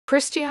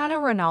Cristiano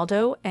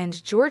Ronaldo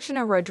and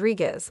Georgina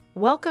Rodriguez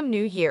welcome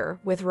New Year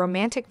with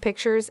romantic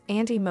pictures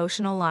and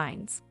emotional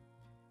lines.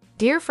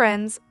 Dear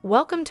friends,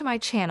 welcome to my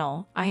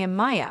channel. I am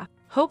Maya.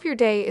 Hope your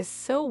day is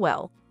so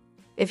well.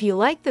 If you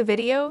like the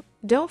video,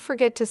 don't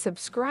forget to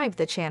subscribe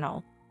the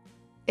channel.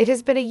 It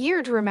has been a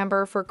year to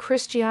remember for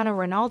Cristiano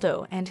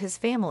Ronaldo and his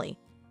family.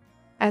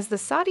 As the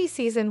Saudi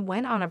season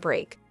went on a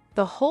break,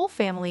 the whole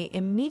family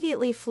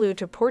immediately flew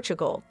to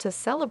Portugal to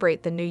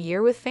celebrate the new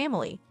year with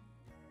family.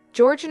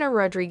 Georgina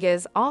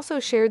Rodriguez also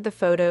shared the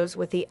photos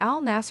with the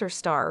Al Nassr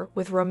star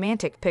with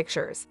romantic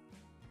pictures.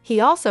 He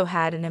also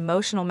had an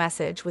emotional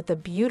message with the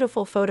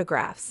beautiful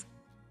photographs.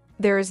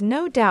 There is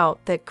no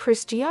doubt that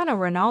Cristiano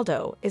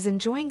Ronaldo is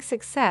enjoying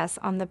success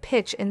on the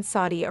pitch in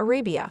Saudi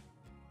Arabia.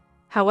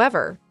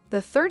 However, the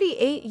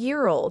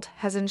 38-year-old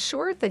has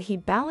ensured that he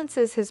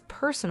balances his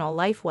personal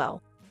life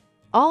well.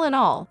 All in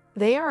all,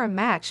 they are a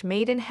match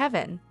made in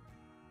heaven.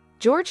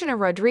 Georgina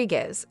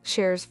Rodriguez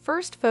shares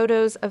first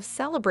photos of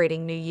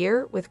celebrating New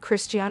Year with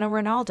Cristiano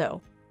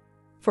Ronaldo.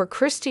 For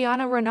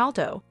Cristiano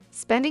Ronaldo,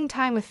 spending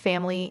time with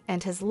family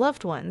and his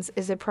loved ones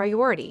is a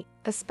priority,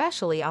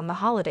 especially on the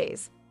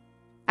holidays.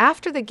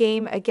 After the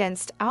game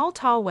against Al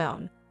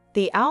Tawun,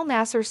 the Al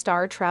Nassr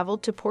star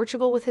traveled to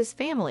Portugal with his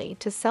family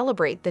to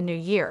celebrate the New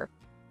Year.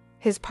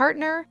 His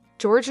partner,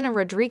 Georgina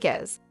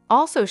Rodriguez,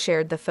 also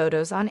shared the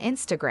photos on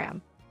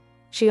Instagram.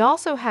 She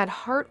also had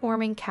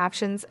heartwarming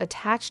captions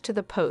attached to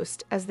the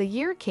post as the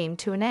year came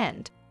to an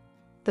end.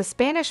 The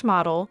Spanish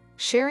model,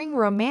 sharing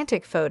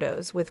romantic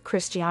photos with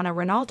Cristiano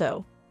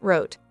Ronaldo,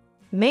 wrote,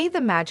 "May the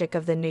magic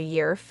of the new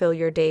year fill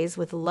your days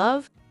with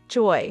love,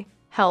 joy,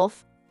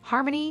 health,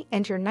 harmony,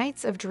 and your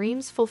nights of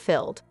dreams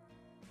fulfilled.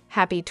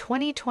 Happy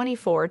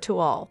 2024 to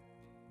all."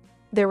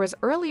 There was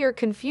earlier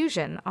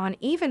confusion on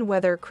even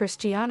whether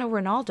Cristiano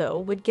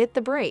Ronaldo would get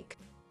the break.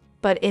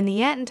 But in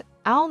the end,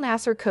 Al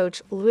Nassr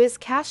coach Luis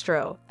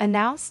Castro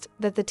announced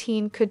that the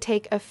team could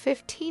take a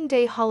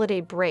 15-day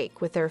holiday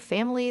break with their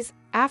families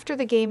after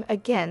the game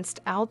against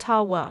Al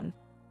Tawun.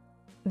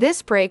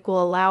 This break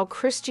will allow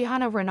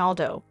Cristiano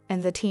Ronaldo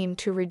and the team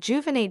to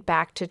rejuvenate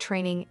back to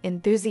training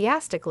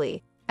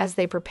enthusiastically as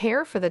they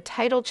prepare for the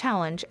title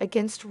challenge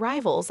against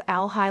rivals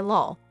Al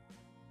Hilal.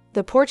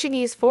 The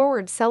Portuguese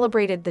forward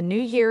celebrated the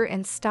new year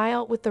in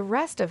style with the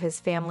rest of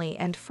his family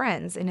and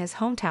friends in his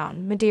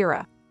hometown,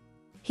 Madeira.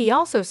 He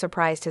also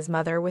surprised his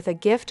mother with a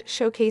gift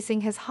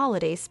showcasing his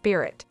holiday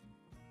spirit.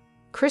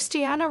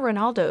 Cristiano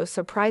Ronaldo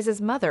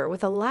surprises mother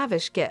with a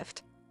lavish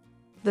gift.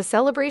 The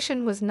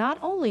celebration was not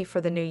only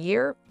for the new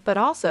year, but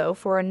also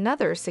for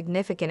another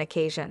significant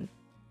occasion.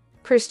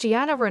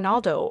 Cristiano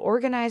Ronaldo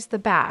organized the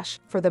bash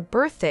for the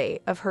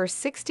birthday of her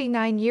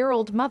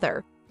 69-year-old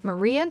mother,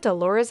 Maria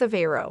Dolores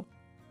Aveiro.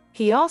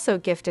 He also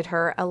gifted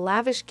her a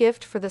lavish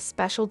gift for the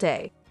special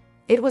day.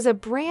 It was a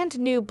brand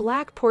new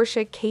black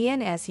Porsche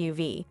Cayenne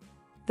SUV.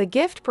 The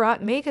gift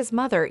brought Mega's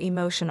mother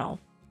emotional.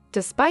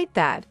 Despite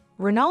that,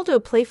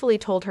 Ronaldo playfully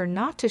told her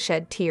not to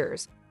shed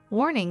tears,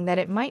 warning that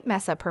it might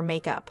mess up her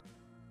makeup.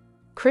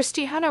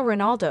 Cristiano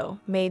Ronaldo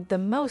made the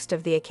most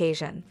of the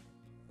occasion.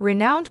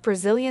 Renowned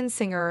Brazilian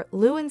singer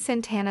Luan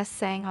Santana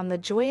sang on the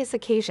joyous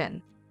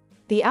occasion.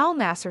 The Al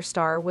Nassr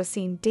star was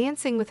seen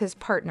dancing with his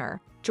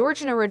partner,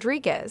 Georgina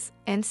Rodriguez,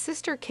 and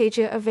sister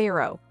Keija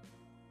Aveiro.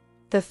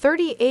 The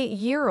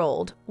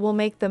 38-year-old will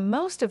make the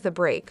most of the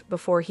break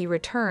before he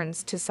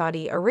returns to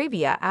Saudi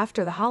Arabia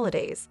after the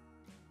holidays.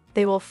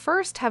 They will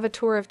first have a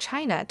tour of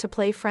China to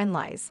play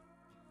friendlies.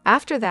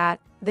 After that,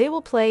 they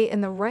will play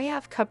in the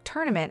Riyadh Cup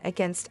tournament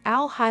against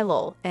Al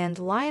Hilal and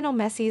Lionel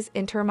Messi's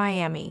Inter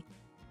Miami.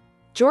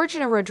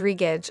 Georgina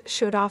Rodriguez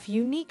showed off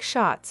unique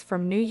shots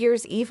from New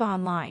Year's Eve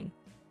online.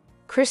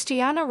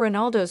 Cristiano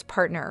Ronaldo's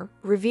partner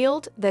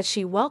revealed that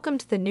she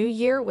welcomed the new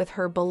year with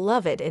her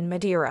beloved in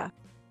Madeira.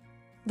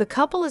 The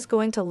couple is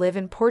going to live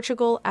in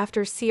Portugal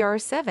after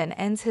CR7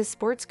 ends his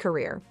sports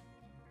career.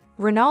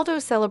 Ronaldo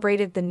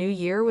celebrated the new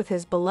year with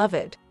his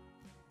beloved.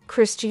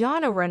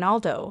 Cristiano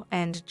Ronaldo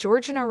and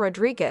Georgina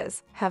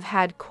Rodriguez have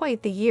had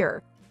quite the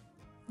year.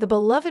 The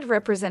beloved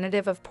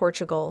representative of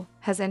Portugal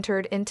has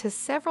entered into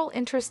several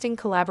interesting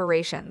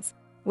collaborations,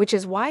 which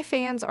is why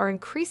fans are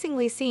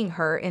increasingly seeing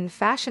her in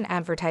fashion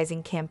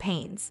advertising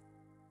campaigns.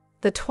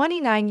 The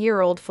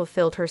 29-year-old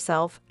fulfilled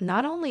herself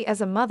not only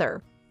as a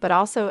mother, but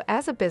also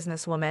as a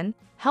businesswoman,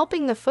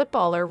 helping the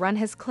footballer run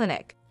his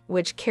clinic,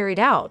 which carried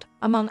out,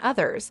 among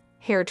others,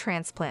 hair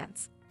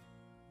transplants.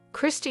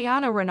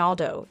 Cristiano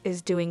Ronaldo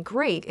is doing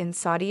great in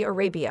Saudi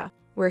Arabia,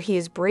 where he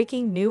is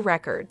breaking new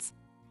records.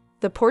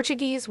 The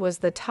Portuguese was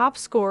the top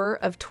scorer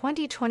of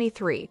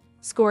 2023,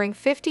 scoring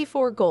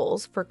 54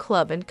 goals for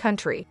club and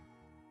country.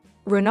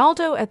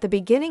 Ronaldo, at the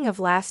beginning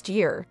of last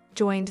year,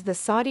 joined the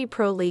Saudi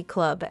Pro League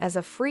club as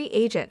a free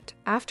agent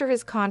after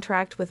his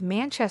contract with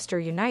Manchester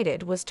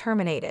United was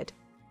terminated.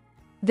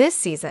 This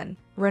season,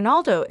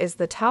 Ronaldo is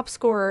the top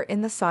scorer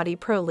in the Saudi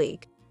Pro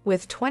League,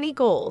 with 20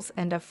 goals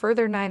and a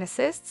further 9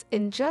 assists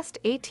in just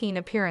 18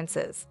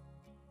 appearances.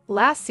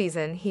 Last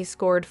season, he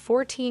scored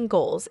 14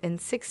 goals in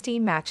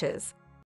 16 matches.